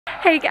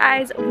Hey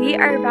guys, we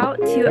are about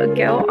to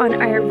go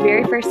on our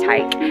very first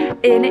hike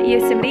in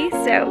Yosemite, so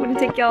I'm going to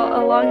take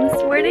y'all along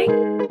this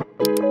morning.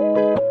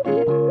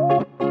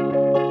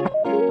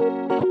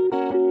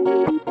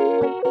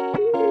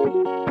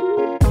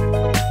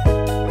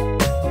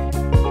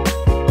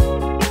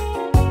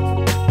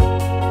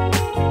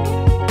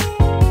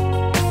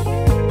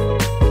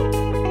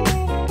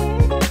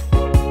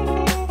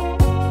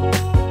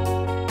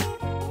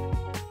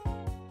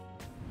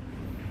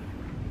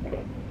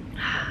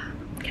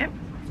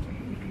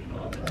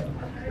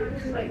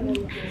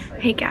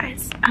 Hey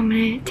guys, I'm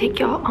gonna take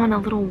y'all on a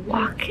little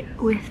walk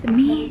with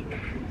me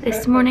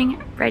this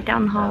morning, right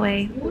down the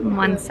hallway.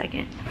 1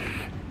 second.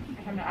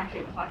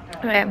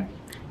 Okay,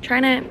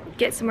 trying to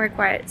get somewhere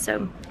quiet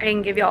so I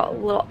can give y'all a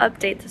little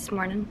update this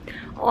morning.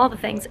 All the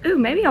things. Ooh,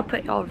 maybe I'll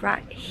put y'all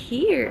right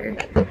here.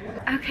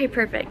 Okay,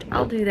 perfect.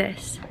 I'll do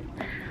this.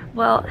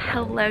 Well,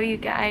 hello you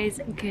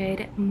guys.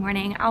 Good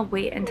morning. I'll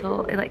wait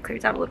until it like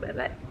clears out a little bit,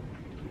 but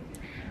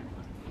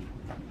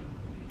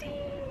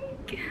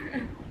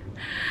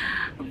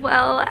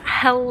well,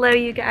 hello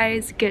you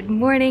guys, good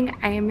morning.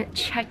 I am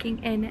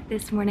checking in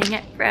this morning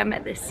from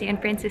the San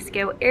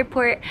Francisco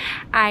airport.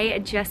 I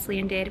just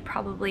landed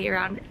probably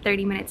around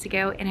 30 minutes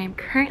ago and I'm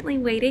currently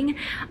waiting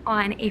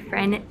on a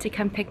friend to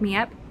come pick me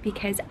up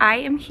because I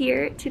am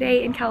here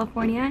today in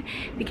California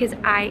because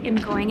I am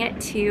going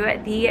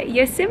to the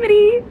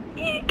Yosemite.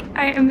 Eek!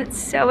 I am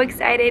so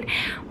excited.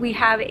 We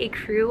have a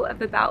crew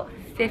of about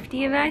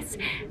 50 of us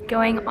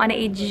going on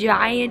a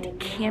giant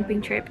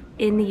camping trip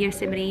in the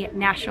Yosemite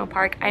National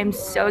Park. I'm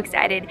so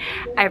excited.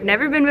 I've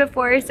never been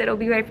before, so it'll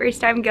be my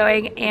first time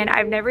going, and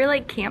I've never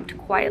like camped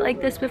quite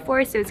like this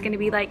before, so it's gonna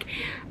be like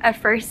a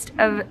first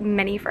of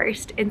many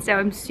firsts, and so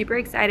I'm super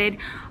excited.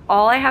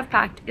 All I have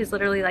packed is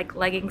literally like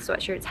leggings,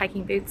 sweatshirts,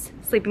 hiking boots,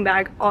 sleeping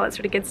bag, all that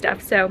sort of good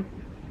stuff. So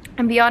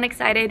I'm beyond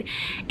excited,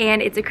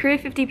 and it's a crew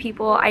of 50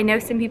 people. I know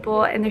some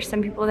people, and there's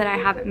some people that I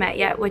haven't met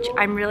yet, which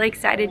I'm really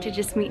excited to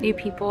just meet new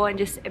people and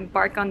just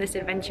embark on this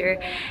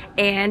adventure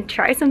and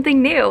try something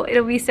new.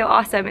 It'll be so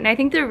awesome. And I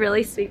think the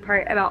really sweet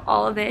part about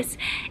all of this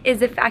is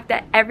the fact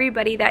that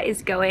everybody that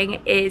is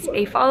going is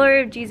a follower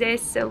of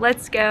Jesus. So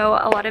let's go.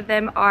 A lot of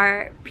them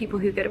are people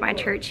who go to my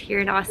church here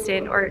in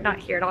Austin, or not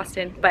here in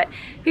Austin, but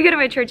who go to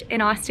my church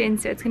in Austin.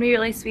 So it's gonna be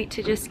really sweet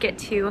to just get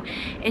to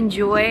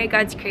enjoy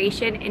God's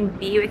creation and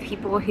be with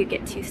people who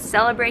get to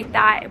celebrate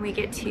that, and we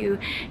get to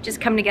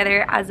just come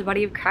together as a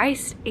body of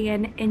Christ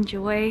and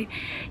enjoy,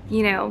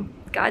 you know,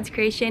 God's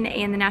creation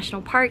and the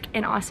national park,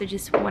 and also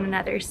just one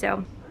another.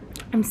 So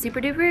I'm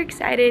super duper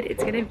excited.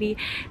 It's gonna be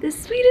the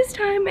sweetest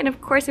time, and of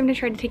course I'm gonna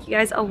try to take you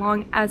guys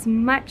along as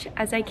much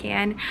as I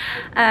can.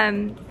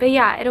 But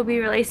yeah, it'll be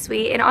really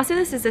sweet. And also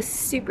this is a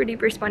super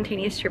duper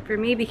spontaneous trip for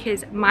me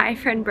because my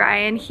friend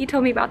Brian, he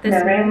told me about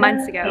this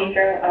months ago.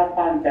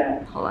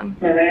 Hold on.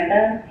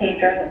 Miranda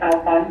Pedro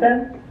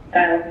Alfonso.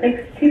 Dial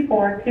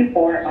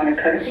 62424 on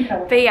a courtesy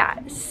telephone. But yeah,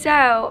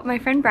 so my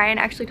friend Brian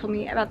actually told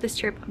me about this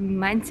trip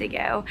months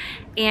ago,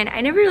 and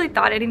I never really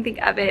thought anything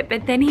of it,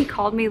 but then he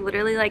called me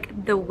literally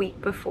like the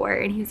week before,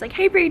 and he was like,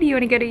 hey Brady, you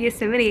want to go to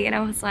Yosemite? And I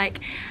was like,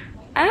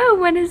 oh,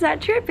 when is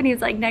that trip? And he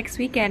was like, next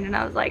weekend. And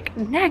I was like,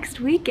 next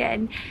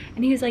weekend?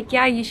 And he was like,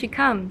 yeah, you should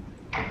come.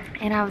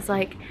 And I was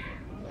like,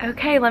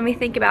 okay, let me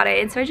think about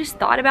it. And so I just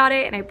thought about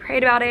it and I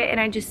prayed about it, and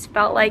I just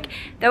felt like,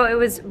 though it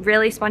was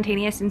really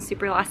spontaneous and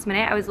super last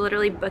minute, I was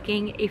literally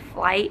booking a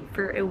flight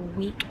for a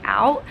week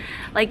out.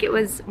 Like it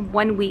was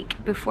 1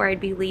 week before I'd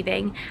be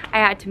leaving. I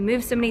had to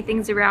move so many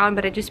things around,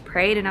 but I just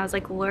prayed and I was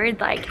like, Lord,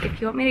 like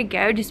if you want me to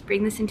go, just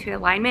bring this into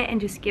alignment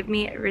and just give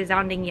me a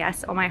resounding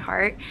yes on my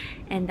heart.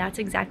 And that's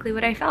exactly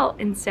what I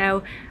felt. And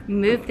so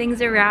moved things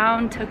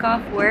around, took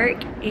off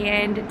work,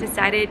 and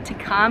decided to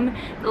come.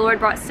 The Lord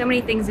brought so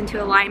many things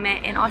into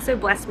alignment, and also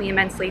blessed me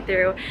immensely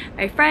through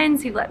my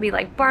friends who let me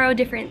like borrow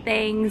different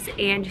things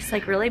and just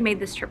like really made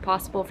this trip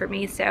possible for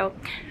me. So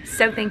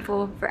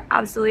thankful for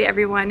absolutely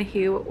everyone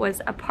who was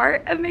a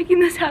part of making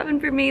this happen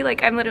for me.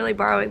 Like I'm literally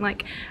borrowing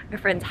like my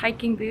friend's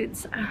hiking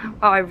boots.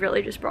 Oh, I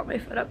really just brought my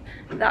foot up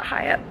that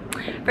high up.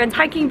 Friend's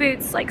hiking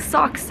boots, like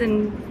socks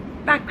and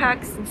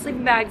backpacks and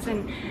sleeping bags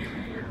and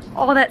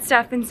all that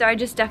stuff. And so I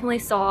just definitely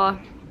saw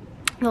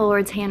the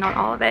Lord's hand on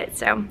all of it.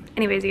 So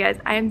anyways, you guys,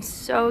 I am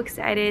so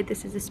excited.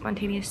 This is a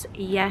spontaneous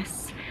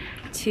yes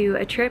to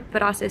a trip,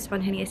 but also a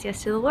spontaneous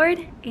yes to the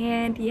Lord.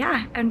 And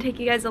yeah, I'm gonna take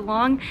you guys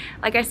along.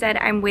 Like I said,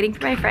 I'm waiting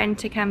for my friend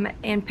to come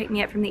and pick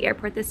me up from the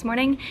airport this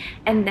morning,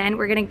 and then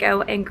we're gonna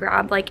go and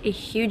grab like a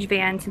huge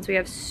van. Since we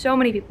have so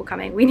many people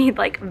coming, we need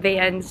like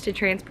vans to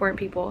transport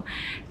people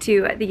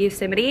to the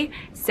Yosemite.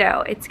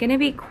 So it's gonna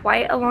be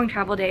quite a long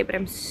travel day, but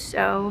I'm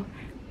so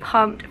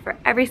pumped for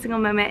every single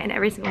moment and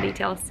every single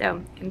detail. So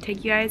I'm gonna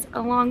take you guys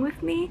along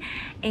with me,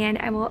 and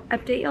I will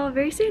update y'all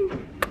very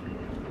soon.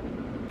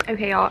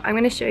 Okay y'all, I'm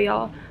gonna show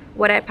y'all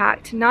what I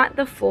packed. Not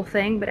the full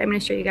thing, but I'm gonna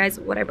show you guys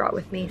what I brought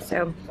with me.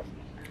 So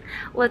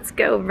let's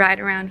go right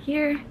around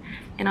here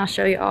and I'll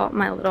show you all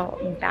my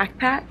little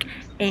backpack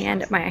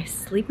and my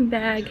sleeping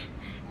bag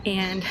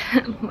and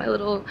my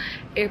little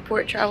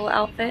airport travel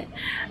outfit.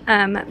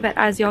 But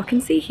as y'all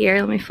can see here,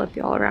 let me flip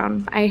y'all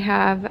around. I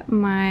have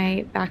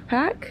my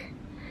backpack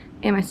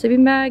and my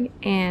sleeping bag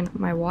and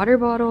my water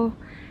bottle,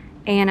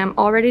 and I'm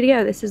all ready to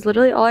go. This is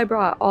literally all I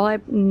brought. All I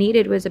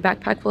needed was a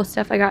backpack full of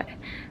stuff. I got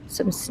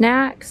some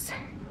snacks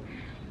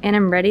and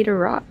I'm ready to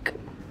rock.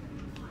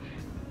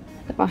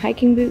 Got my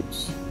hiking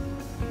boots.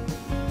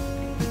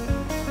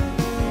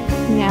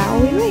 Now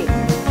we wait.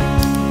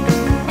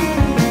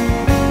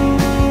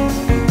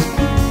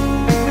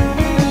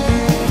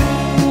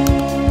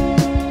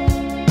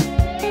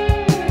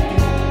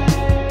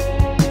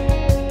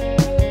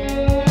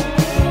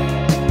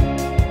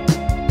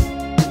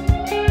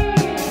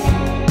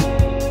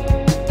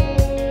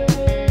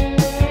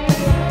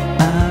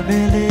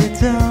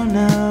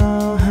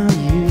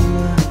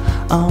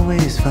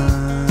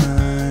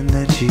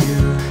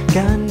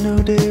 Got no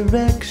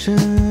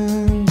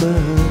direction,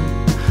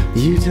 but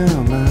you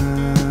don't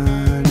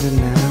mind. And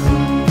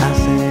now I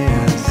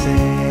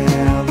say,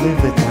 I'll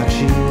live without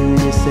you.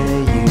 You say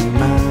you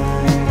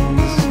mind.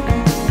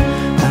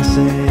 I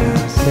say,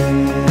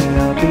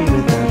 I'll be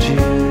without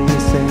you. You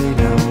say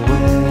no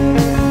way.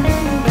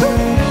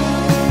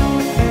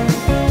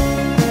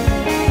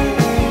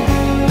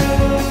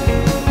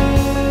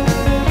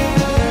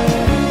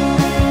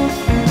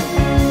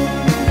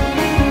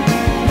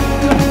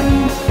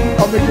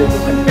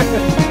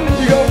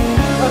 You go.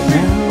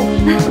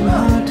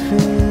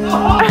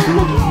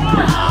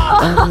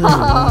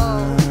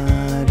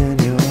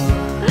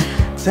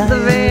 The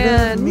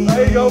van.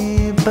 There you go.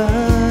 But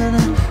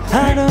I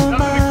don't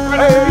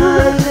mind.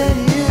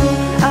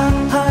 I'm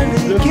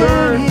hardly Yes,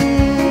 sir.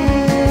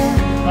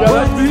 Yeah,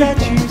 what's that's me. that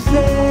you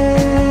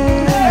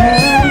say?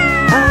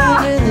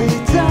 I really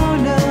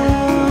don't know.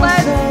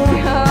 Let's so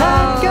go. I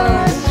go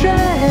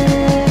astray.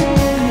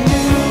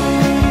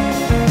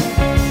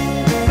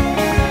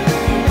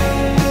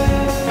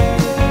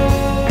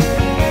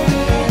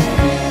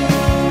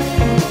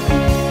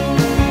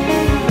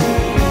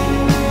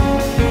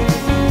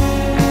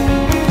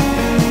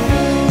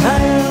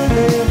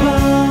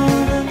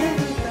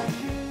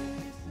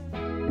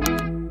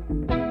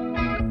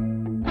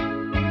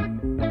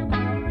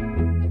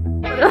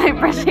 Literally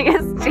brushing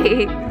his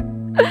teeth.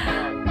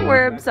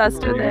 We're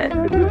obsessed with it.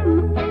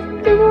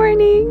 Good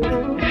morning.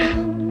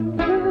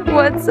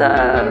 What's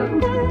up?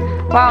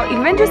 Wow,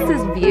 even just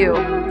this view.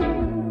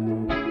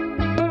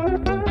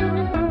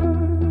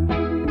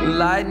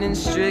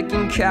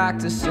 Lightning-stricken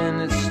cactus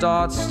and it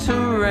starts to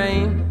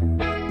rain.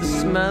 The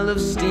smell of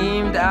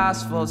steamed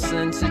asphalt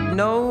scented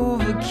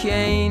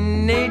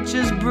Novocaine.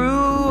 Nature's brew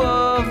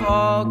of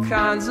all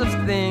kinds of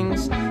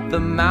things. The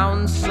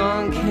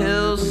mountain-sunk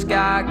hills,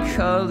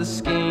 sky-color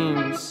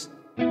schemes.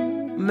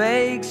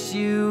 Makes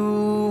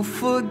you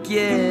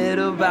forget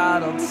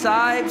about all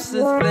types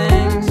of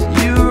things.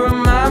 You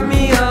remind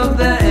me of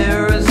the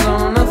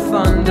Arizona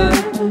thunder.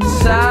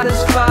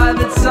 Satisfy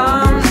the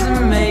times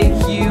and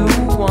make you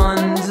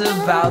wonder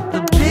about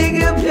the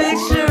bigger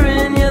picture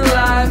in your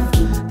life.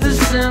 The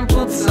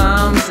simple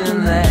times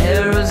in the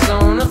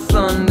Arizona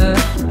thunder.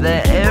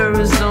 The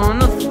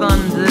Arizona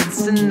thunder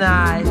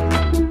tonight.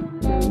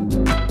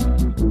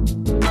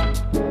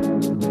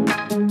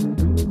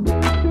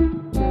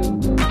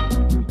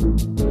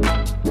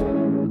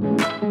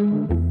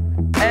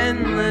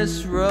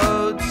 Endless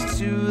roads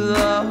to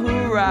the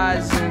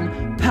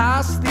horizon,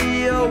 past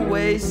the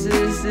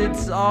oasis,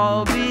 it's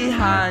all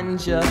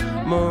behind you.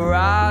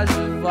 Mirage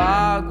of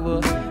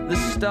agua, the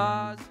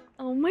stars.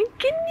 Oh my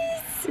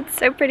goodness, it's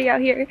so pretty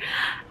out here.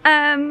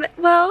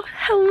 Well,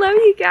 hello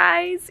you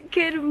guys.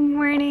 Good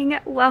morning.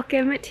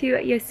 Welcome to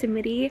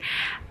Yosemite.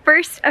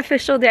 First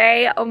official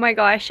day. Oh my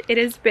gosh, it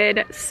has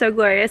been so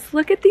glorious.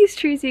 Look at these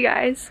trees, you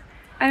guys.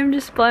 I'm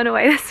just blown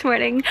away this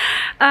morning.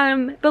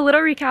 But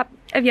little recap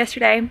of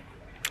yesterday.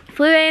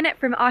 Flew in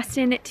from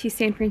Austin to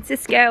San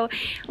Francisco,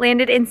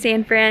 landed in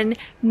San Fran,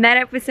 met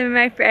up with some of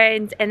my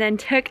friends, and then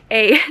took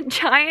a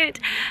giant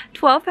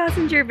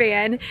 12-passenger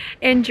van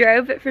and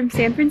drove from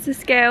San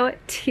Francisco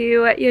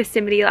to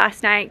Yosemite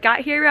last night. Got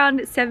here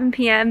around 7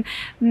 p.m.,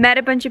 met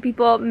a bunch of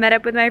people, met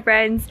up with my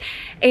friends,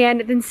 and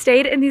then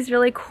stayed in these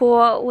really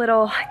cool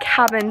little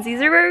cabins.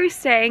 These are where we're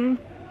staying.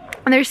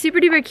 And they're super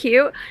duper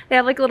cute. They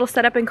have like a little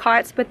setup and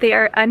cots, but they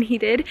are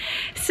unheated.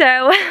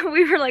 So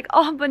we were like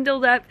all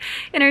bundled up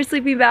in our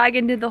sleeping bag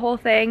and did the whole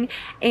thing.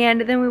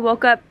 And then we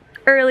woke up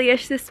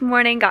early-ish this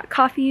morning, got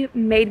coffee,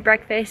 made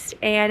breakfast,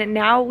 and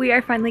now we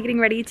are finally getting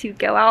ready to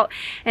go out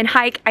and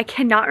hike. I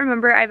cannot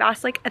remember, I've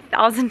asked like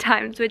 1,000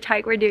 times which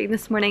hike we're doing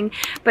this morning,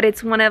 but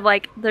it's one of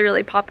like the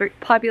really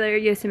popular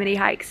Yosemite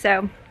hikes.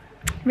 So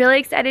really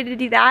excited to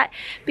do that.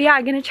 But yeah,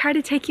 I'm gonna try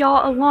to take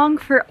y'all along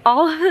for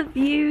all of the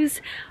views,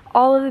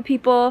 all of the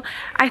people.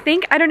 I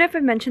don't know if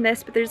I've mentioned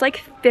this, but there's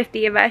like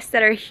 50 of us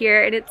that are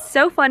here, and it's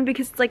so fun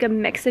because it's like a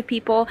mix of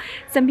people.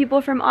 Some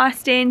people from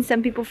Austin,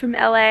 some people from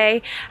LA.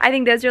 I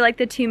think those are like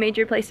the two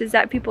major places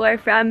that people are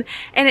from,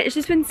 and it's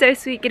just been so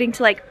sweet getting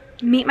to like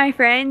meet my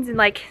friends and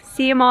like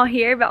see them all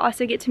here, but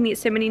also get to meet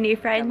so many new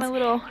friends. Got my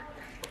little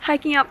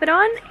hiking outfit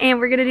on, and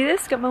we're gonna do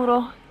this. Got my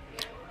little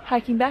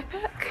hiking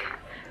backpack.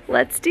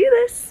 Let's do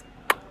this.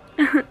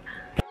 Good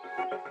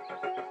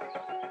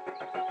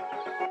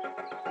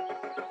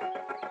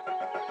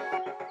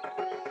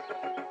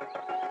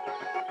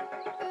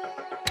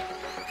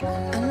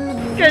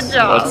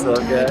job. What's up,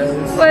 guys?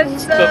 What's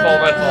What's up, all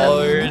my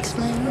followers?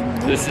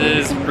 This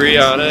is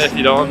Brianna. If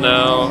you don't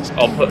know,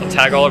 I'll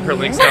tag all of her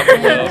links down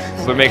below.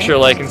 But make sure to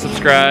like and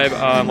subscribe.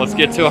 Let's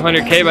get to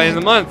 100K by the end of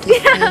the month.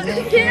 Yeah,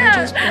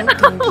 yeah.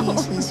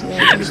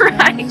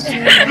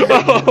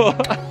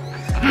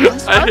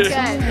 Oh, right. I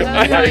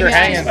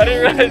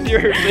didn't realize you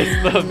were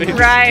fist bumping.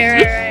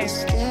 Right.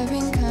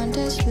 Staring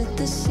contest with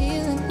the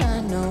ceiling. I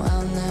know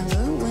I'll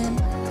never win.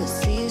 The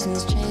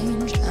seasons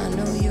change. I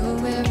know you're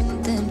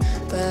wearing thin,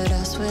 but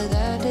I swear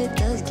that it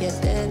does get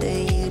better.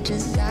 You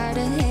just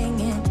gotta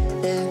hang in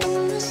there.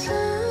 When the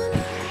sun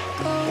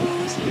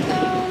goes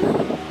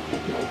down,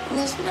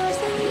 there's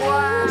nothing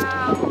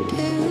left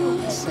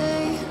to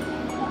say.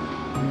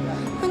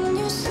 When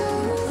you're so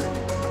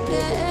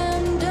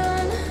damn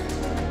done,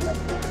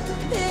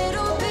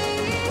 it'll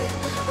be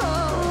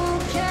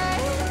okay.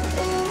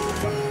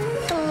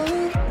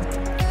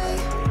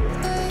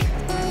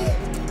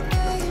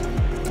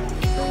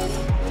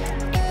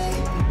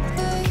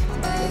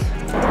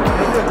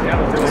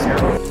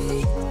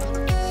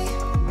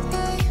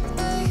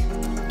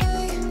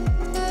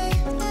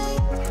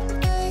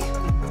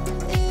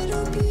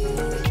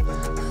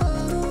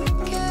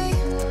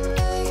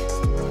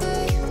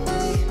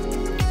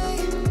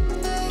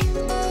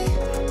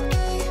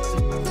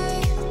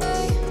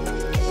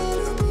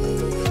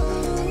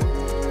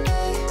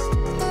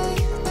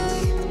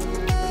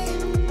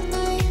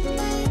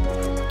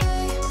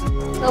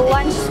 The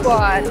lunch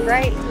squad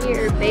right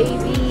here,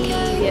 baby.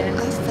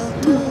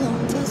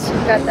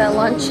 Got that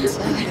lunch.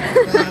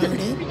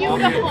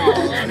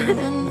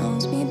 Everyone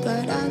knows me,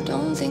 but I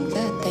don't think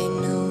that they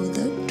know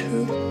the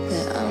truth.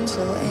 That I'm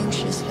so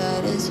anxious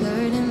that it's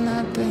hurting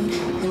my brain.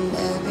 And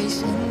every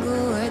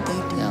single word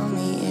they tell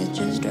me, it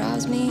just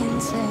drives me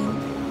insane.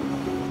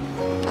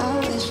 I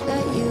wish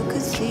that you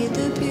could see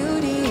the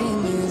beauty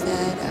in you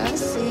that I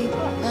see.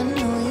 I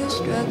know you're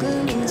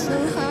struggling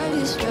so hard,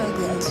 you're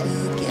struggling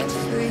to get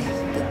free.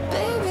 But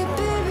baby,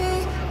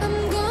 baby,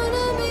 I'm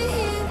gonna be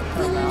here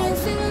when you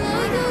feel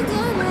like you're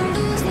gonna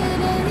lose it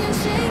and you're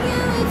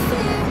shaking with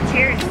fear.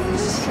 Cheers.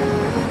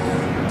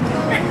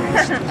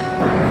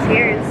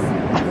 Cheers.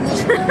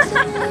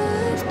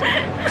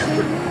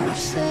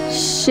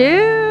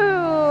 Shoot.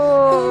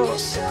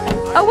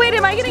 Oh wait,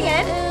 am I getting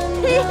in?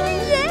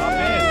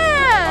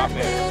 Yeah.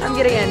 I'm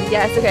getting in.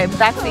 Yes. Okay.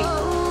 Back seat.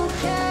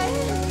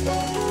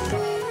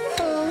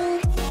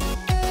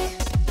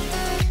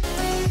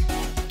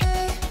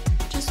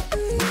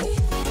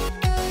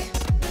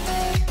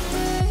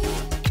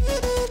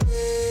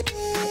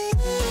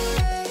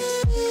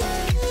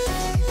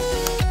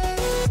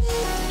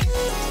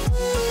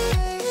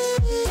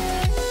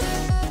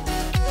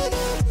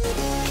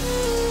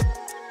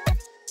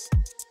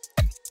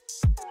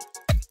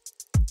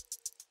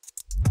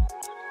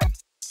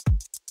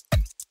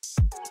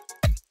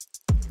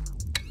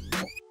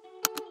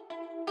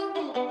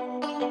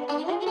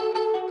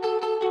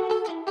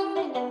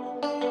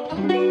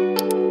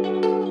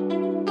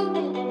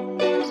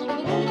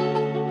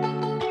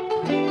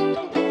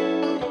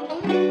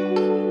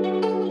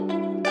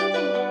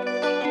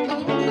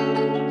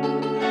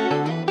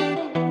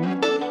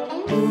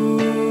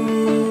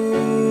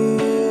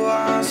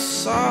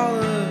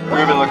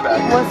 Ruben, look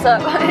back. What's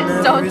up?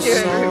 Don't do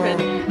it, Ruben.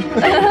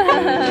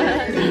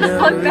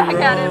 Look back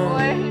at it,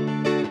 boy.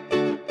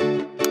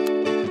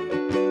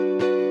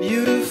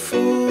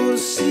 Beautiful to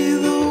see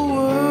the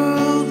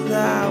world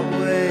that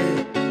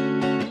way.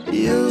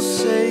 You'll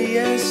say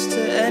yes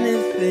to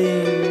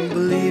anything,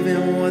 believe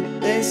in what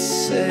they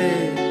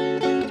say.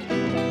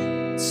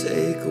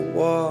 Take a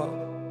walk.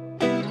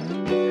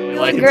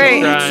 Like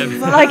Great. and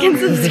subscribe. Like and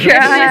subscribe. This is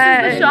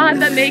the shot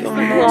that makes the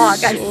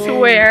vlog, I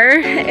swear.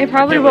 It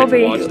probably will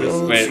be. Watch this.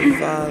 Wait,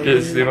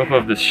 just zoom up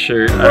of this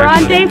shirt. We're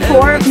on day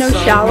 4 of no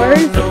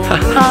showers.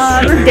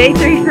 Day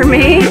 3 for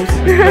me.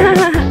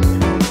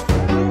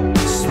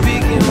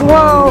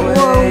 Whoa,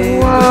 whoa,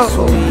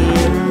 whoa.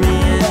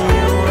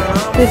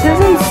 This is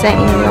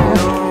insane, y'all.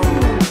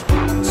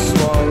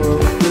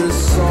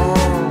 Oh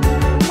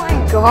my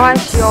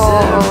gosh,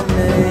 y'all.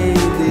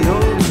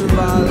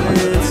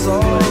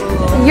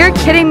 You're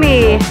kidding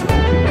me.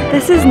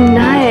 This is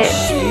nuts.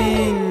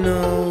 She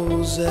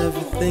knows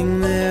everything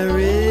there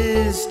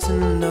is to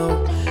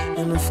know,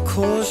 and of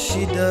course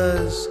she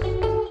does.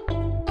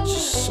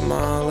 Just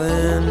smile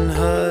and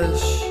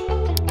hush,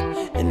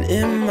 and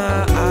in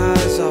my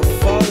eyes I'll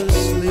fall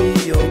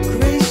asleep. Your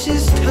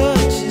gracious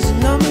touch is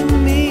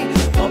numbing me.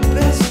 My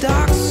best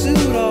dark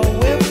suit I'll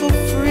wear for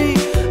free,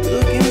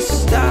 looking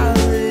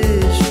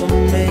stylish for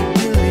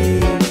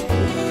make-believe.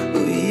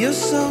 Oh, you're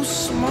so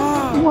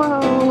smart.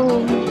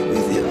 Whoa.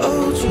 With your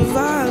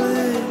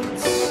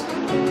ultraviolets,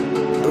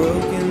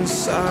 broken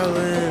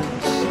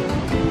silence,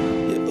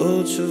 you're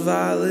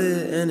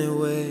ultraviolet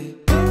anyway.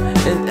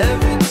 And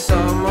every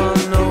time I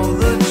know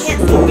the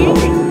truth,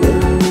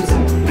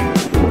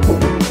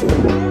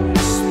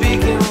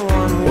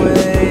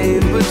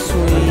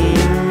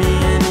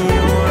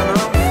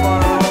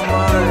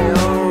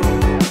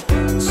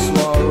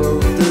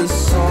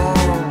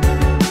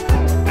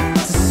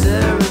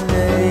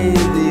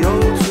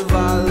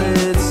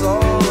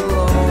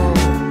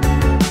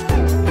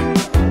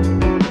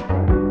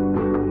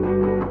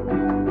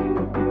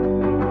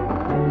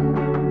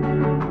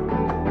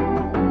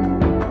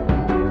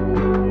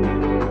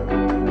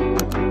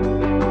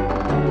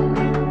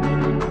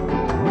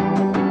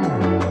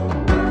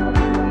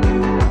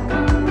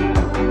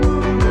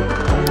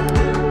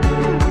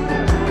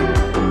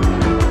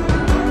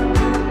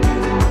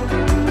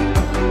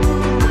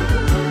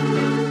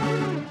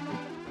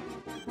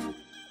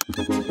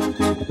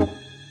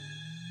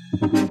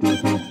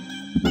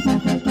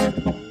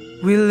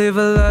 We live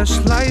a lush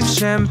life,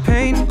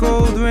 champagne,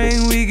 gold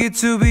rain. We get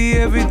to be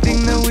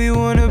everything that we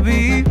wanna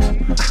be.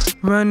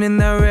 Running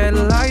that red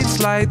light,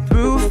 slide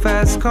through,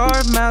 fast car,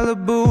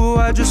 Malibu.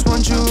 I just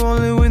want you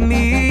only with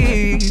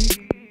me.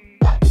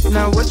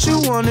 Now what you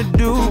wanna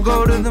do,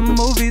 go to the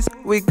movies.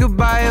 We could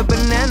buy a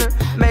banana,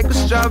 make a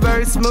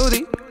strawberry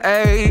smoothie.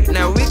 Ayy,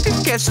 now we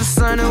could catch the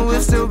sun and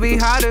we'll still be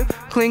hotter.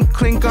 Clink,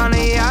 clink on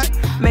a yacht,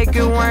 make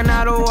it run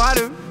out of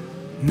water.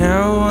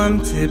 Now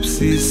I'm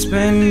tipsy,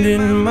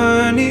 spending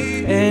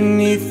money,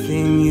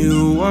 anything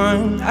you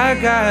want, I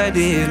got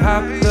it.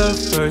 Hop the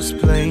first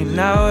plane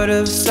out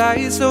of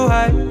sight, so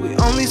high, we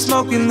only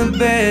smoking the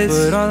best.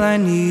 But all I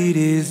need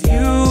is you,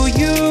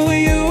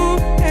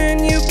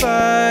 and your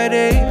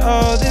body.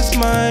 All this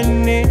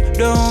money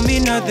don't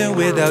mean nothing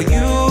without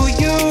you,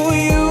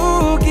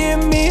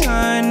 give me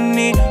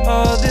honey.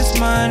 All this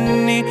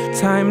money,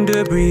 time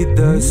to breathe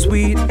the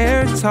sweet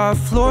air. Top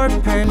floor,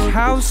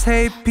 penthouse,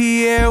 hey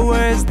Pierre,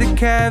 where's the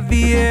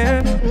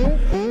caviar?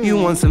 You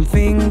want some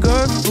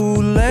finger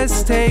food?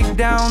 Let's take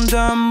down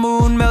the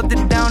moon, melt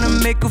it down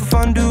and make a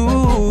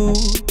fondue.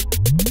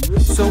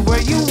 So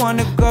where you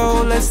wanna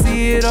go? Let's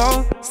see it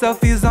all.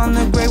 Selfies on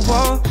the Great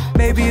Wall,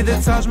 maybe the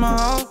Taj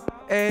Mahal.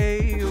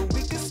 Hey,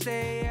 we could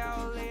stay out.